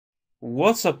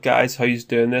What's up guys, how you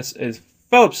doing? This is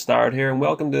Philip Starrett here and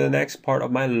welcome to the next part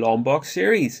of my Lombok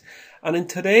series. And in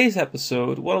today's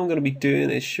episode, what I'm going to be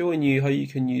doing is showing you how you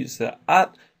can use the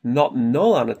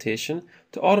 @NotNull annotation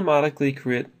to automatically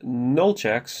create null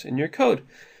checks in your code.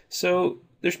 So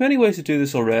there's many ways to do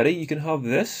this already. You can have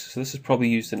this, so this is probably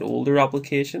used in older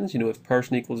applications, if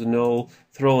person equals null,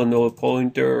 throw a null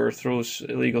pointer or throws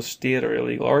illegal state or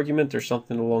illegal argument or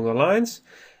something along the lines.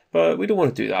 But we don't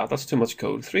want to do that. That's too much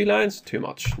code. 3 lines, too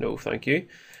much. No, thank you.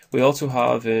 We also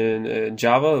have in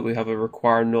Java, we have a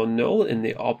require NonNull in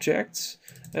the objects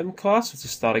class. It's a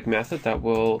static method that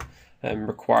will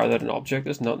require that an object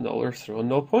is not null or throw a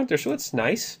null pointer. So it's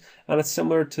nice. And it's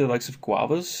similar to the likes of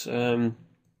Guava's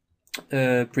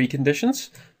preconditions.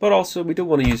 But also we don't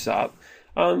want to use that.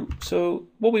 So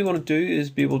what we want to do is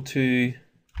be able to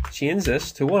change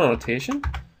this to one annotation.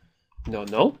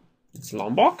 NonNull. It's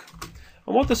Lombok.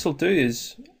 And what this will do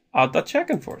is add that check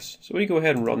in for us. So when you go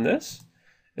ahead and run this,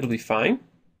 it'll be fine.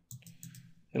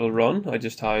 It'll run. I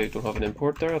don't have an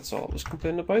import there. That's all I was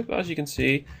complaining about. But as you can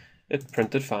see, it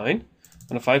printed fine.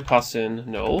 And if I pass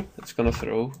in null, it's going to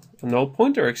throw a null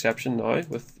pointer exception now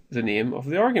with the name of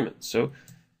the argument. So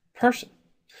person.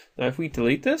 Now if we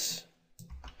delete this,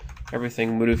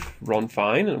 everything would have run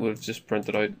fine and it would have just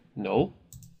printed out null,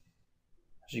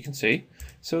 as you can see.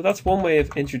 So that's one way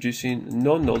of introducing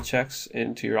non-null checks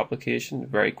into your application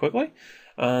very quickly,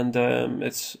 and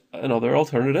it's another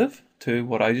alternative to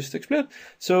what I just explained.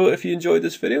 So if you enjoyed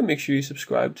this video, make sure you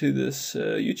subscribe to this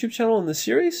YouTube channel in this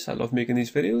series. I love making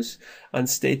these videos, and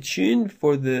stay tuned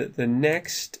for the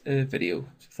next video.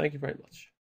 So thank you very much.